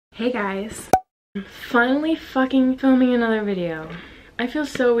Hey guys, I'm finally fucking filming another video. I feel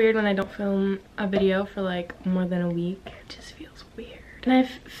so weird when I don't film a video for like more than a week. It just feels weird. And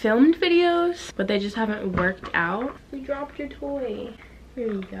I've filmed videos, but they just haven't worked out. We dropped your toy.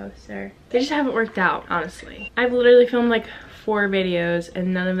 Here you go, sir. They just haven't worked out, honestly. I've literally filmed like 4 videos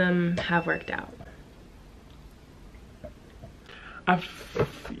and none of them have worked out.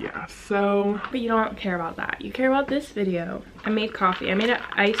 Yeah, so... But you don't care about that. You care about this video. I made coffee. I made an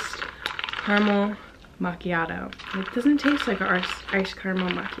iced caramel macchiato. It doesn't taste like an iced caramel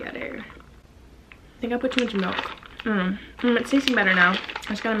macchiato. I think I put too much milk. It's tasting better now. I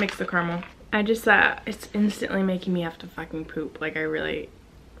just gotta mix the caramel. I just it's instantly making me have to fucking poop. Like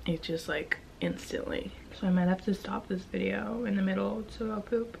it's just like instantly. So I might have to stop this video in the middle so I'll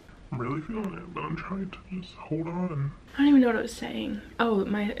poop. I'm really feeling it, but I'm trying to just hold on. I don't even know what I was saying. Oh,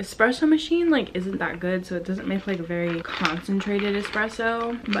 my espresso machine like isn't that good, so it doesn't make like a very concentrated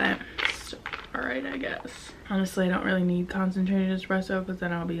espresso, but it's alright, I guess. Honestly, I don't really need concentrated espresso because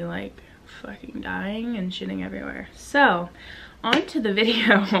then I'll be like fucking dying and shitting everywhere. So, on to the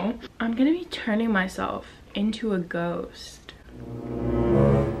video. I'm gonna be turning myself into a ghost.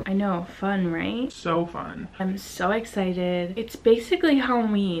 I know, fun, right? So fun. I'm so excited. It's basically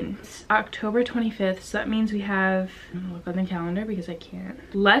Halloween. It's October 25th, so that means we have, I'm gonna look on the calendar because I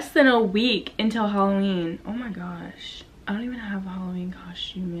can't. Less than a week until Halloween. Oh my gosh. I don't even have a Halloween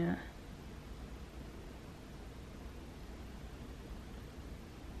costume yet.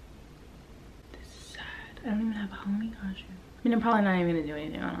 This is sad. I don't even have a Halloween costume. I mean, I'm probably not even gonna do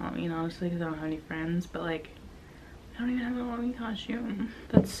anything on Halloween, honestly, because I don't have any friends, but like, I don't even have a Halloween costume.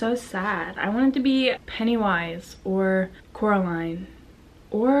 That's so sad. I wanted to be Pennywise or Coraline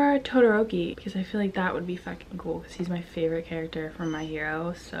or Todoroki because I feel like that would be fucking cool because he's my favorite character from My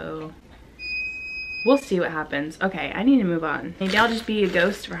Hero, so we'll see what happens. Okay, I need to move on. Maybe I'll just be a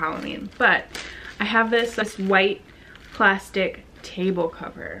ghost for Halloween, but I have this white plastic table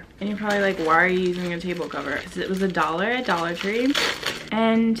cover and you're probably like, why are you using a table cover? Because it was $1 at Dollar Tree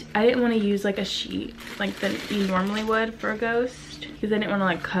and I didn't want to use like a sheet like that you normally would for a ghost because I didn't want to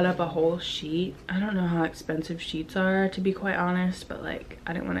like cut up a whole sheet. I don't know how expensive sheets are, to be quite honest, but like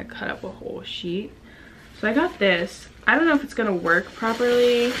I didn't want to cut up a whole sheet, so I got this. I don't know if it's gonna work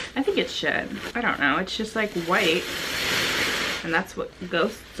properly. I think it should. I don't know, it's just like white and that's what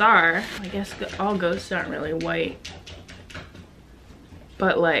ghosts are. I guess all ghosts aren't really white,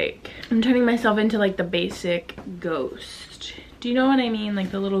 but like I'm turning myself into like the basic ghost. Do you know what I mean? Like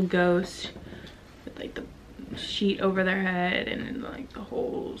the little ghost with like the sheet over their head and like the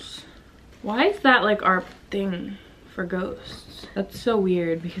holes. Why is that like our thing for ghosts? That's so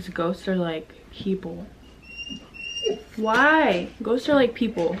weird because ghosts are like people. Why? Ghosts are like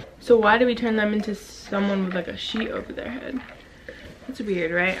people. So why do we turn them into someone with like a sheet over their head? That's weird,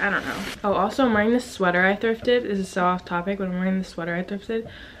 right? I don't know. Oh, also I'm wearing this sweater I thrifted. This is so off topic, but I'm wearing this sweater I thrifted.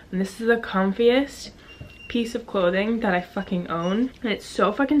 And this is the comfiest piece of clothing that I fucking own. And it's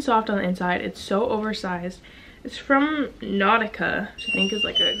so fucking soft on the inside. It's so oversized. It's from Nautica, which I think is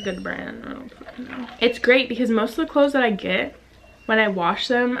like a good brand. I don't fucking know. It's great because most of the clothes that I get, when I wash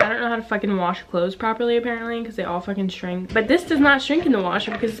them, I don't know how to fucking wash clothes properly apparently because they all fucking shrink. But this does not shrink in the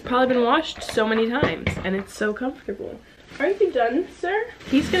washer because it's probably been washed so many times and it's so comfortable. Are you done, sir?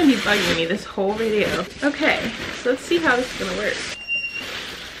 He's gonna be bugging me this whole video. Okay, so let's see how this is gonna work.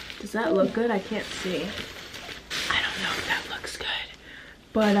 Does that look good? I can't see. I don't know if that looks good.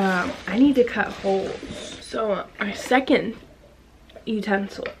 But I need to cut holes. So our second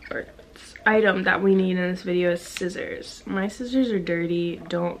utensil or item that we need in this video is scissors. My scissors are dirty.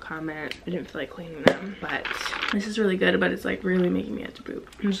 Don't comment. I didn't feel like cleaning them, but this is really good, but it's like really making me have to poop.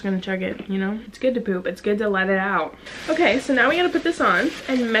 I'm just gonna chug it, you know? It's good to poop. It's good to let it out. Okay, so now we gotta put this on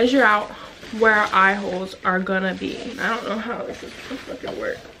and measure out where our eye holes are gonna be. I don't know how this is gonna fucking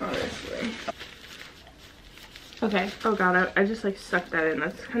work, honestly. Okay, oh god, I just like sucked that in.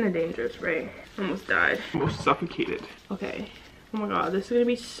 That's kind of dangerous, right? Almost died. Almost suffocated. Okay. Oh my god, this is gonna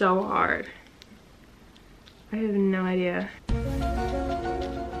be so hard. I have no idea.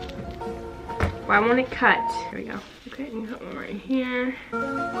 Why won't it cut? Here we go. Okay, you got one right here.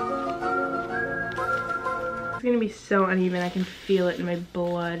 It's gonna be so uneven. I can feel it in my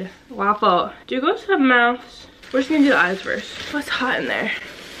blood. Waffle. Do ghosts have mouths? We're just gonna do the eyes first. What's hot in there?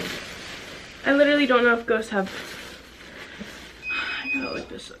 I literally don't know if ghosts have... I gotta look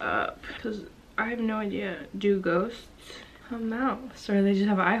this up because I have no idea. Do ghosts have mouths or do they just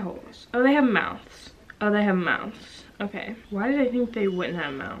have eye holes? Oh, they have mouths. Oh, they have mouths. Okay. Why did I think they wouldn't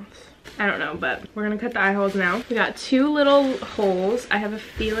have mouths? I don't know, but we're gonna cut the eye holes now. We got 2 little holes. I have a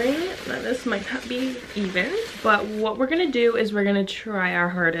feeling that this might not be even, but what we're gonna do is we're gonna try our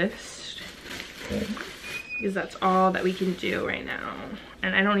hardest, because that's all that we can do right now.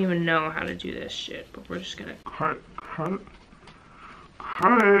 And I don't even know how to do this shit, but we're just gonna cut.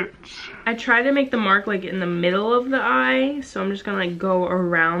 I try to make the mark like in the middle of the eye, so I'm just gonna like go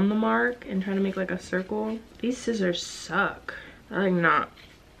around the mark and try to make like a circle. These scissors suck. They're like not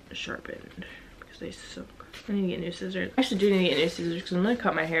sharpened because they suck. I need to get new scissors. I actually do need to get new scissors because I'm gonna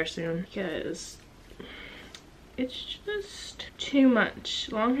cut my hair soon, because it's just too much.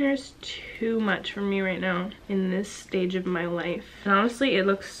 Long hair is too much for me right now in this stage of my life. And honestly, it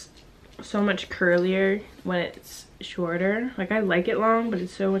looks so much curlier when it's shorter. Like, I like it long, but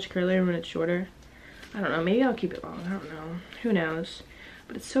it's so much curlier when it's shorter. I don't know, maybe I'll keep it long, I don't know, who knows.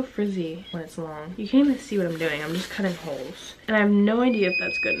 But it's so frizzy when it's long. You can't even see what I'm doing. I'm just cutting holes, and I have no idea if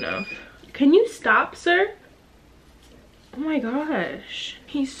that's good enough. Can you stop, sir? Oh my gosh,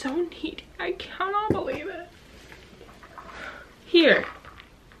 he's so neat. I cannot believe it. Here,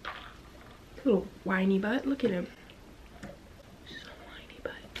 little whiny butt, look at him. So whiny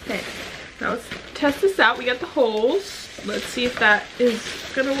butt. Okay, now let's test this out. We got the holes. Let's see if that is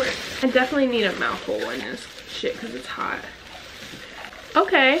gonna work. I definitely need a mouth hole in this shit because it's hot.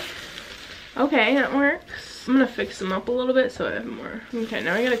 Okay, that works. I'm gonna fix them up a little bit so I have more. Okay,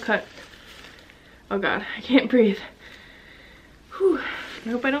 now I gotta cut. Oh god, I can't breathe. Whew. I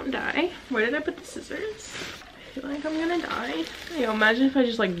hope I don't die. Where did I put the scissors? I feel like I'm gonna die. You know, imagine if I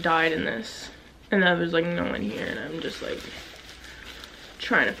just like died in this and there was like no one here and I'm just like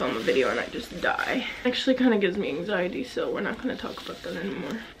trying to film a video and I just die. Actually kind of gives me anxiety, so we're not gonna talk about that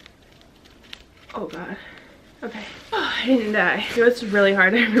anymore. Oh god. Okay. Oh, I didn't die. You know, it's really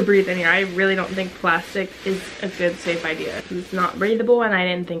hard to breathe in here. I really don't think plastic is a good, safe idea. It's not breathable, and I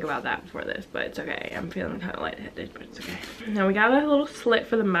didn't think about that before this, but it's okay. I'm feeling kind of lightheaded, but it's okay. Now we got a little slit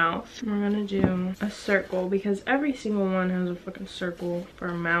for the mouth. We're gonna do a circle because every single one has a fucking circle for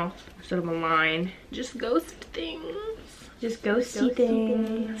a mouth instead of a line. Just ghost things. Just ghosty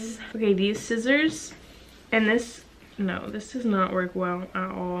things. Okay, these scissors and this. No, this does not work well at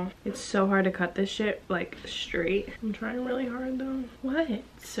all. It's so hard to cut this shit like straight. I'm trying really hard though. What,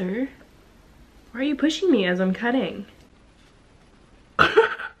 sir? Why are you pushing me as I'm cutting? Do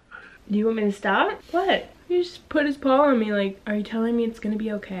you want me to stop? What? You just put his paw on me like, are you telling me it's gonna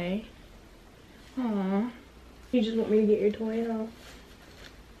be okay? Aww. You just want me to get your toy out?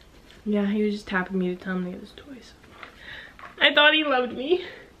 Yeah, he was just tapping me to tell him to get his toys. I thought he loved me.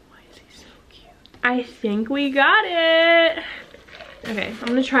 I think we got it. Okay, I'm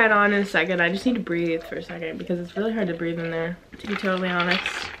gonna try it on in a second. I just need to breathe for a second because it's really hard to breathe in there, to be totally honest.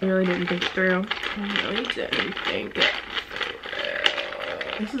 I really didn't think it through. I really didn't think it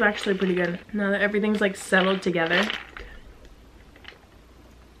through. This is actually pretty good. Now that everything's like settled together.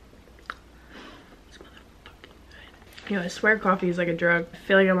 You know, I swear coffee is like a drug. I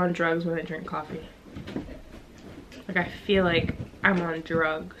feel like I'm on drugs when I drink coffee. Like, I feel like I'm on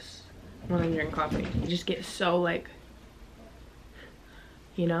drugs when I drink coffee. You just get so like,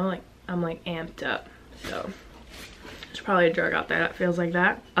 you know, like I'm like amped up. So there's probably a drug out there that feels like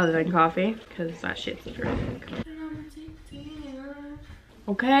that other than coffee, because that shit's a drug.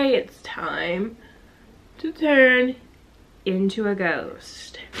 Okay, it's time to turn into a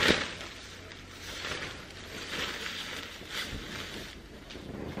ghost.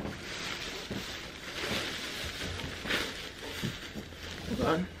 Hold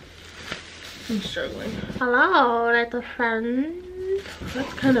on. I'm struggling. Hello, little friend.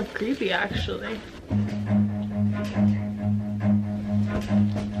 That's kind of creepy, actually.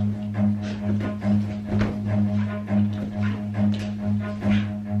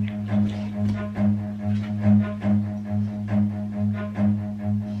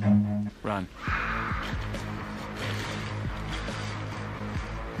 Run.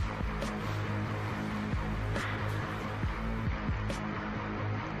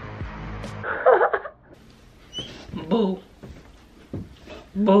 Boo.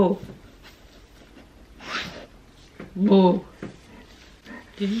 Boo. Boo.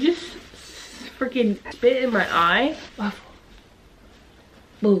 Did you just freaking spit in my eye?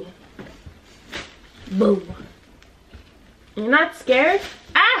 Boo. Boo. You're not scared?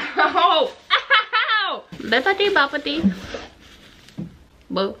 Ow! Ow! Bippity boppity.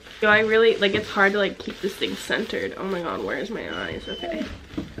 Boo. Do I really, like, it's hard to like keep this thing centered. Oh my god, where's my eyes? Okay.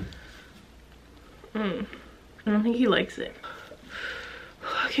 I don't think he likes it.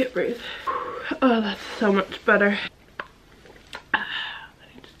 I can't breathe. Oh, that's so much better. I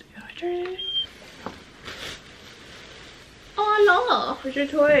need to stay hydrated. Oh, hello, Oh, where's your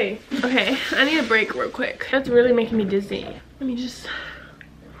toy? Okay, I need a break real quick. That's really making me dizzy. Let me just...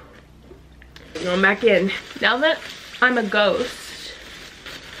 Going back in. Now that I'm a ghost.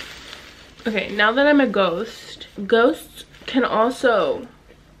 Okay, now that I'm a ghost, ghosts can also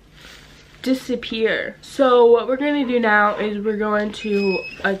disappear. So what we're going to do now is we're going to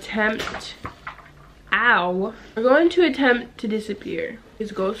attempt... Ow. We're going to attempt to disappear.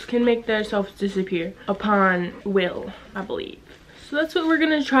 These ghosts can make themselves disappear upon will, I believe. So that's what we're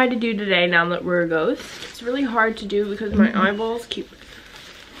gonna try to do today now that we're a ghost. It's really hard to do because my eyeballs keep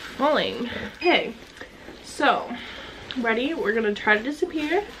falling. Okay, so, ready? We're gonna try to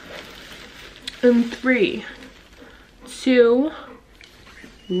disappear. In 3, 2,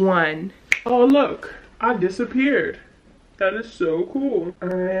 1. Oh, look, I disappeared. That is so cool. I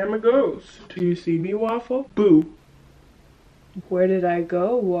am a ghost. Do you see me, Waffle? Boo. Where did I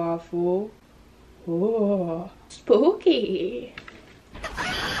go, Waffle? Oh, spooky.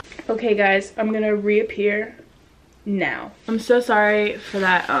 Okay, guys, I'm gonna reappear now. I'm so sorry for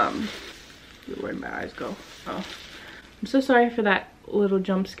that, where'd my eyes go? Oh. I'm so sorry for that little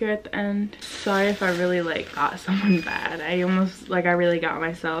jump scare at the end. Sorry if I really, like, got someone bad. I almost, like, I really got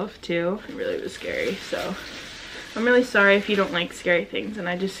myself, too. It really was scary, so... I'm really sorry if you don't like scary things and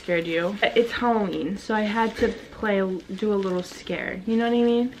I just scared you. It's Halloween, so I had to do a little scare. You know what I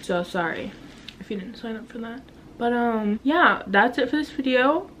mean? So sorry if you didn't sign up for that. But yeah, that's it for this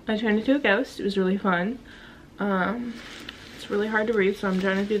video. I turned into a ghost. It was really fun. It's really hard to breathe, so I'm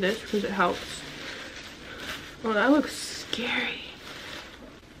trying to do this because it helps. Oh, that looks scary.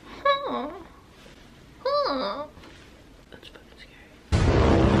 Huh. Huh. That's fucking scary.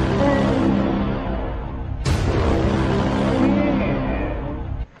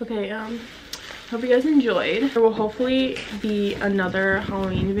 Okay, hope you guys enjoyed. There will hopefully be another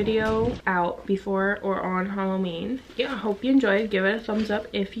Halloween video out before or on Halloween. Yeah, I hope you enjoyed. Give it a thumbs up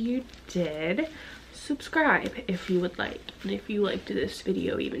if you did. Subscribe if you would like. And if you liked this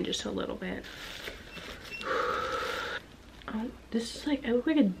video even just a little bit. Oh, this is like, I look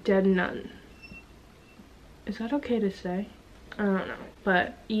like a dead nun. Is that okay to say? I don't know.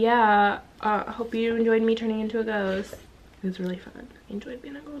 But yeah, I hope you enjoyed me turning into a ghost. It was really fun. I enjoyed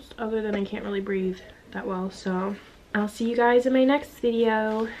being a ghost, other than I can't really breathe that well. So I'll see you guys in my next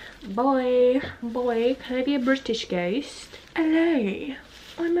video. Bye. Boy, can I be a British ghost? Hello,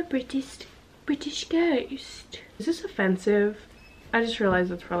 I'm a British ghost. Is this offensive? I just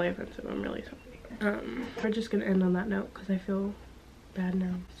realized it's probably offensive. I'm really sorry. We're just gonna end on that note because I feel bad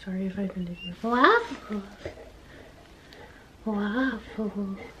now. Sorry if I offended you. Waffle.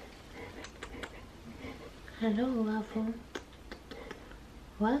 Waffle. Hello, Waffle.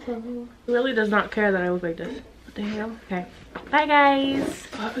 Waffle. He really does not care that I look like this. What the hell? Okay. Bye, guys.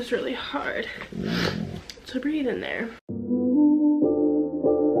 Oh, that was really hard to breathe in there.